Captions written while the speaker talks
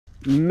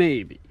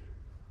Maybe,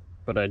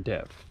 but I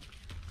doubt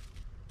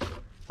it.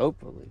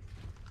 Hopefully.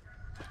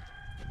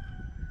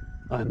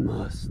 I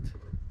must.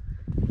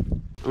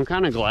 I'm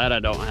kind of glad I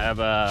don't have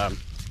a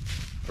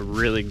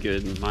really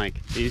good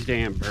mic. These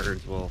damn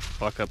birds will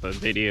fuck up a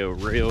video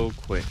real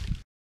quick.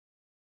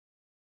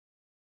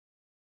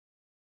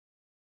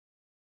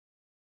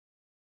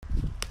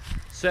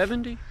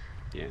 $70?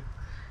 Yeah.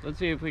 Let's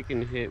see if we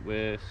can hit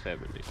with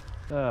 70.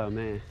 Oh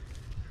man.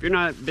 If you're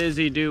not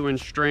busy doing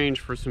strange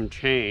for some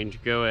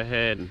change, go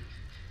ahead.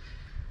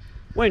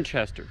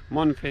 Winchester,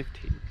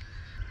 115.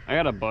 I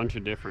got a bunch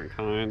of different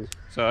kinds.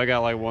 So I got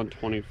like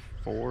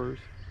 124s,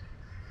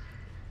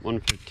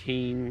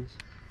 115s,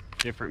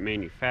 different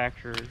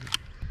manufacturers.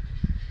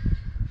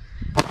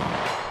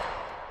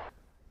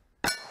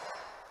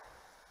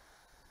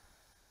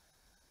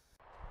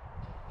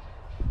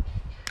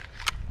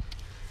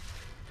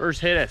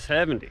 First hit at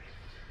 70.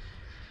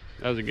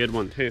 That was a good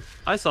one too.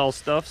 I saw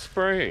stuff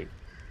spraying.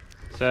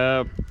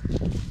 So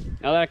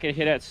now that I can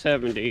hit at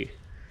 70,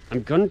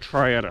 I'm gonna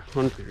try at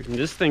 100, and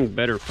this thing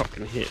better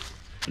fucking hit.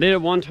 I did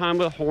it one time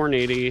with Horn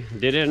 80,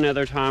 did it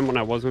another time when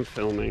I wasn't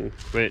filming,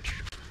 which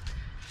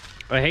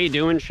I hate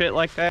doing shit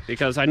like that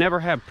because I never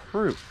have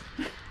proof.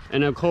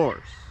 And of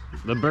course,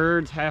 the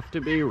birds have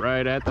to be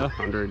right at the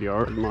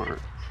 100-yard mark.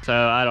 So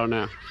I don't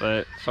know,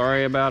 but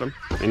sorry about them.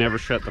 They never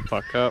shut the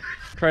fuck up.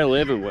 Try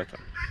living with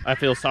them. I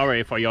feel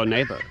sorry for your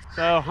neighbor.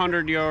 So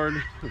 100 yard,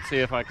 let's see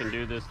if I can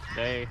do this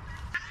today.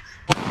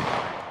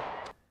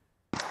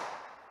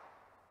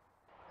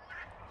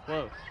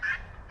 Close.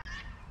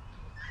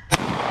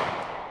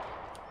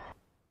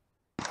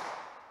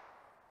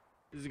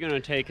 This is gonna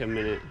take a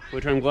minute,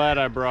 which I'm glad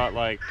I brought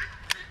like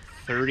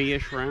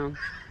 30-ish rounds.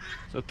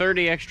 So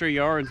 30 extra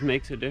yards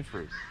makes a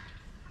difference.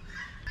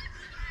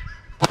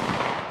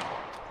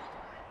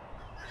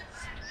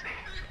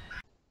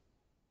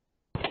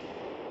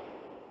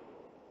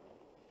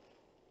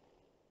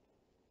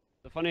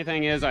 The funny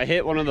thing is, I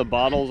hit one of the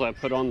bottles I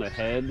put on the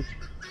head,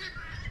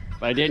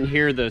 but I didn't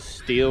hear the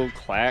steel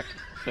clack,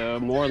 so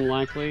more than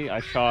likely I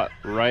shot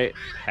right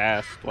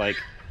past like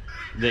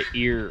the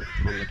ear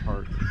on the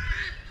target.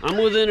 I'm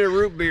within a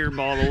root beer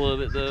bottle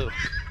of it though.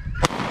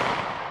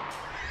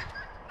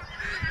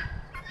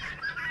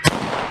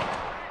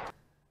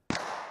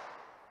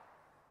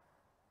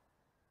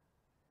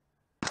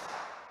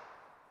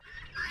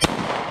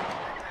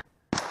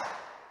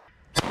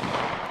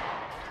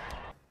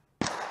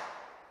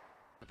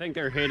 I think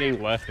they're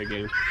hitting left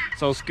again.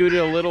 So I'll scoot it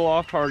a little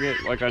off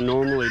target like I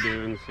normally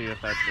do and see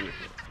if that's gonna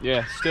hit.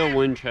 Yeah, still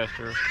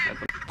Winchester.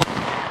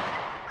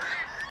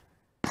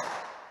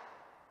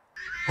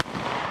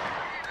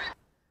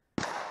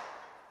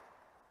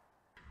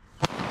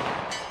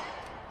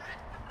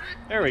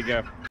 There we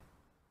go.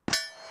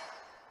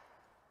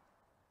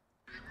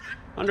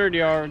 100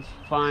 yards,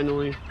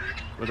 finally,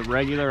 with a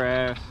regular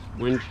ass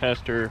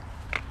Winchester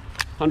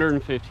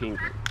 115.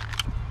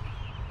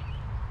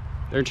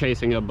 They're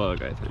chasing a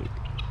bug, I think.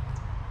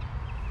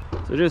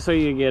 So just so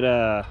you get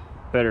a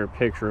better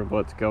picture of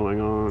what's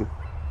going on,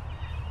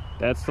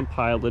 that's the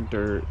pile of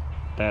dirt,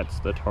 that's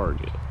the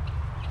target.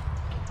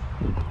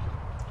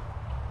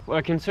 Would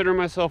I consider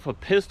myself a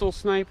pistol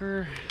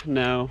sniper?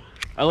 No.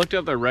 I looked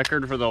up the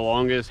record for the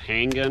longest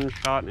handgun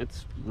shot and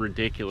it's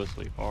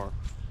ridiculously far.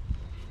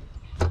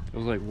 I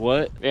was like,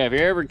 what? Yeah, if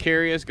you're ever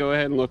curious, go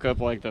ahead and look up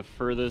like the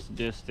furthest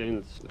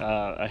distance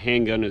a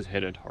handgun has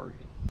hit a target.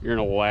 You're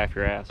gonna laugh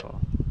your ass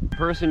off. The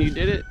person you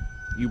did it,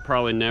 you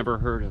probably never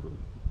heard of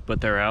them, but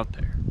they're out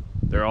there.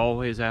 They're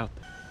always out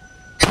there.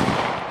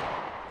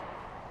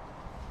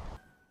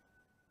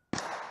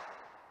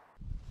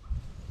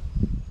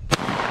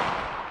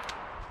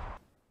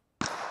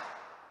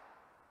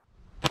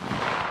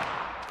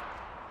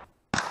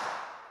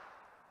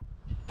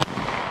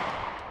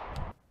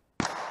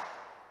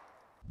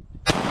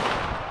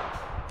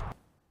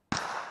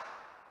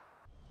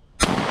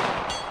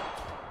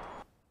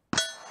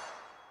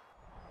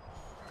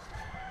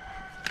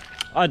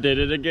 I did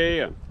it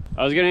again.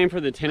 I was gonna aim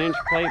for the 10-inch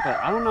plate, but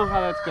I don't know how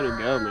that's gonna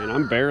go, man.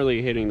 I'm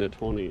barely hitting the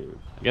 20.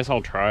 I guess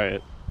I'll try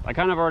it. I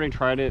kind of already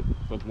tried it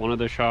with one of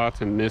the shots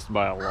and missed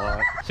by a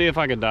lot. See if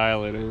I could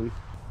dial it in.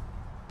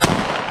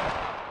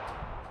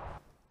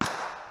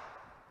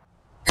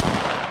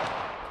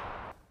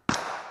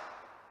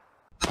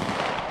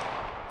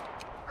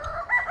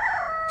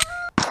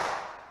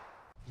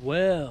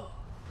 Well.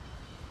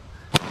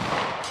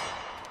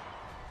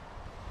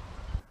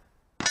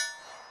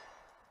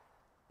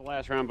 The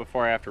last round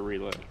before I have to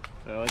reload.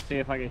 So let's see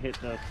if I can hit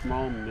the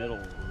small middle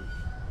one.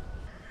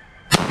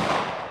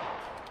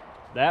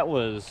 That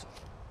was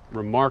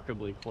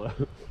remarkably close.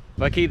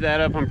 If I keep that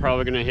up, I'm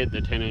probably gonna hit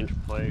the 10-inch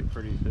plate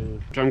pretty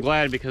soon. Which I'm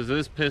glad because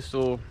this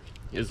pistol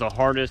is the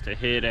hardest to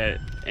hit at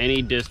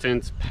any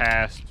distance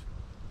past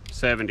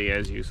 70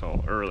 as you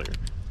saw earlier.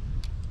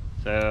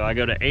 So I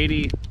go to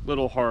 80, a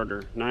little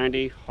harder,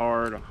 90,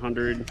 hard,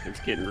 100, it's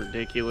getting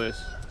ridiculous.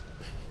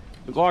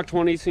 The Glock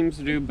 20 seems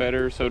to do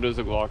better, so does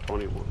the Glock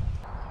 21.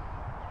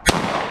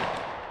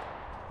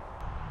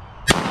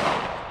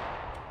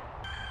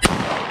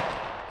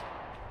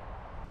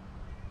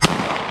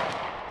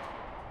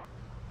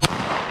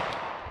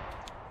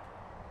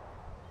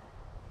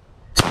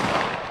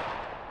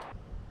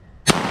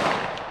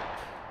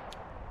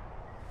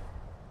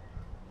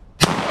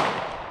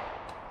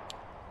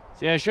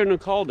 See, I shouldn't have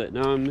called it.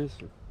 Now I'm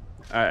missing.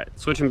 All right,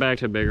 switching back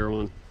to a bigger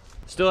one.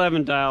 Still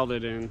haven't dialed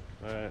it in,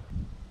 but...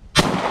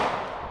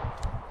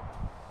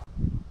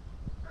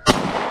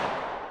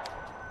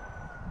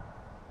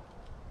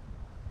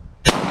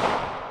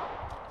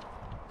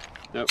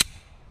 Nope.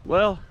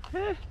 Well,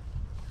 at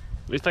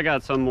least I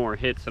got some more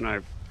hits than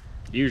I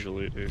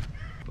usually do.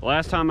 The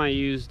last time I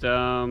used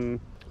a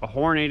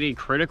Horn 80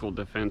 critical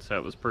defense,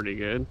 that was pretty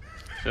good.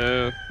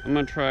 So I'm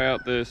gonna try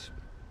out this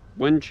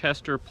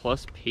Winchester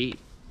plus P.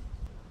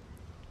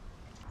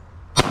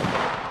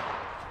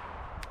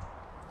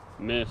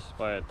 Missed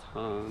by a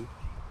ton.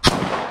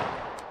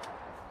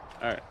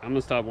 Alright, I'm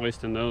gonna stop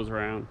wasting those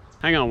rounds.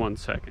 Hang on one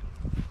second.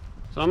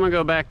 So I'm gonna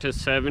go back to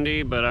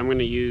 70, but I'm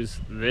gonna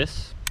use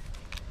this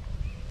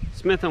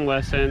Smith &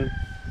 Wesson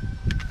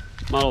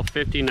model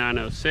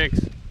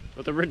 5906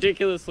 with a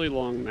ridiculously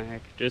long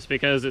mag, just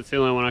because it's the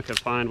only one I could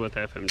find with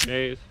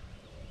FMJs.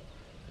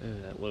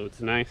 That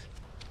loads nice.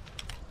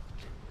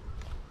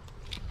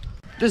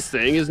 This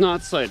thing is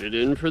not sighted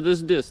in for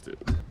this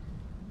distance.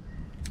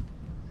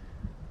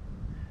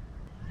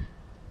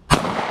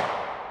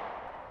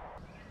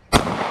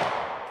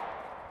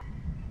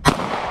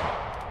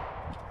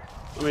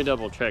 Let me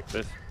double check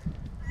this.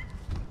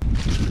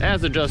 It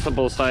has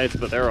adjustable sights,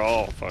 but they're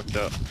all fucked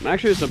up. I'm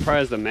actually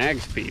surprised the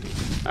mag's feeding.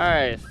 All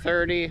right,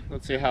 30.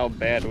 Let's see how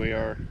bad we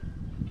are.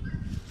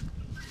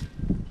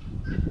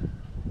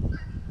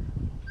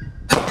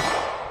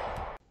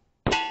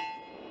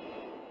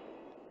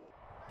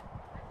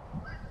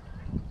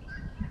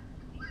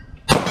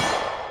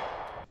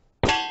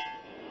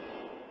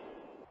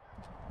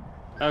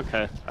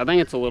 Okay, I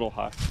think it's a little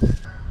high.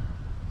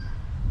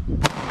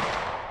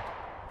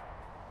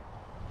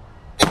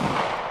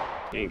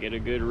 Can't get a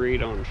good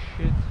read on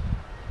shit.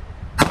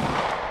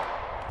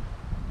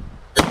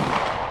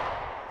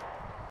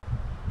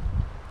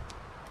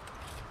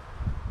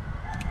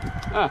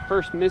 Ah,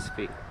 first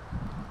misfeed.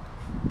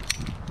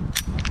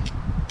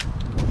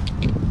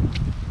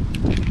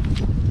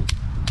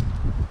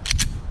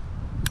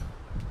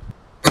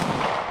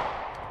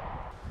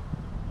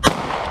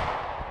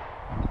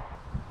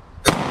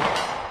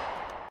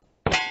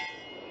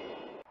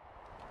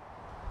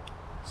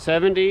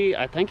 $70,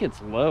 I think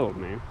it's low,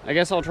 man. I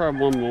guess I'll try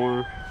one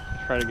more,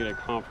 try to get a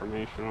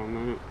confirmation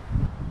on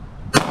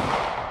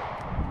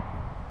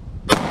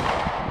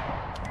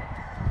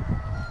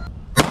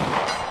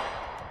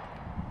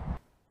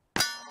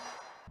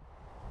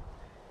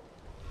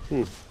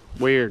that.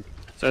 Weird.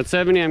 So at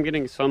 70, I'm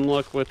getting some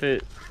luck with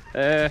it.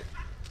 I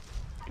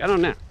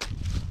don't know.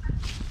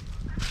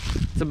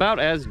 It's about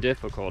as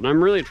difficult. And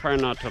I'm really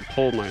trying not to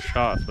pull my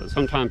shots, but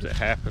sometimes it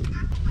happens.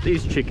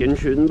 These chickens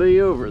shouldn't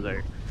be over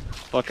there.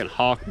 Fucking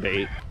hawk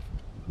bait.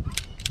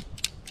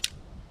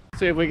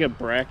 See if we could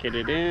bracket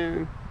it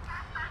in.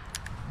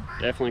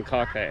 Definitely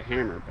caught that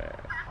hammerback.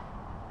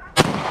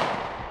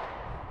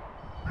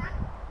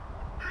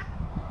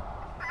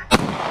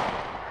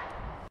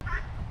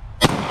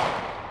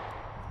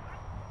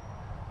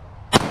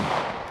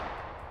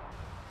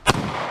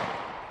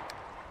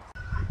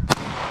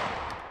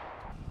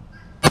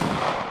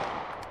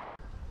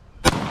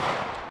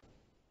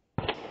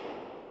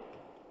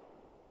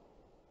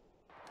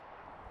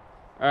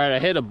 All right, I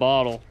hit a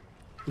bottle.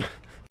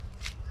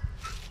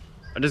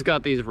 I just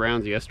got these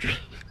rounds yesterday.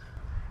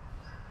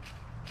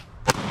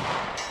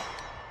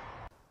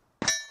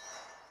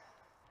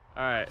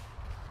 All right,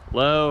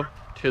 low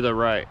to the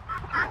right.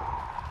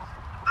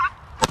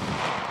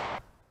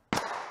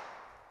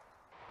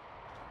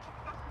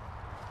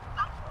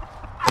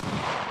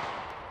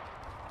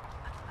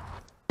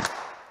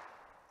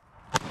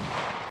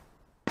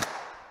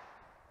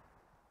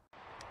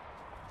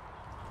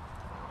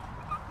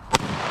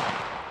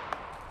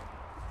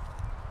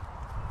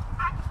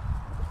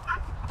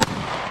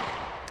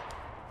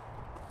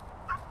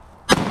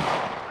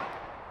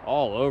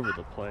 All over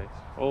the place.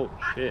 Holy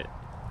shit.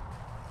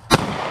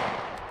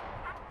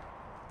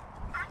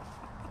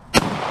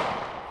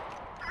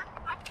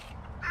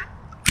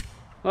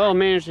 Well, I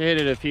managed to hit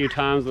it a few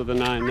times with a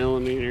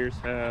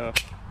 9mm, so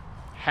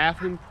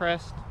half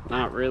impressed?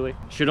 Not really.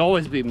 Should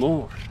always be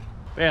more.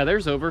 But yeah,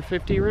 there's over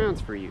 50 rounds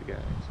for you guys.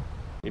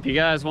 If you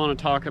guys want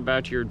to talk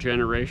about your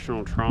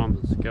generational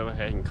traumas, go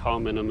ahead and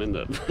comment them in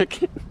the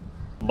fucking...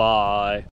 Bye.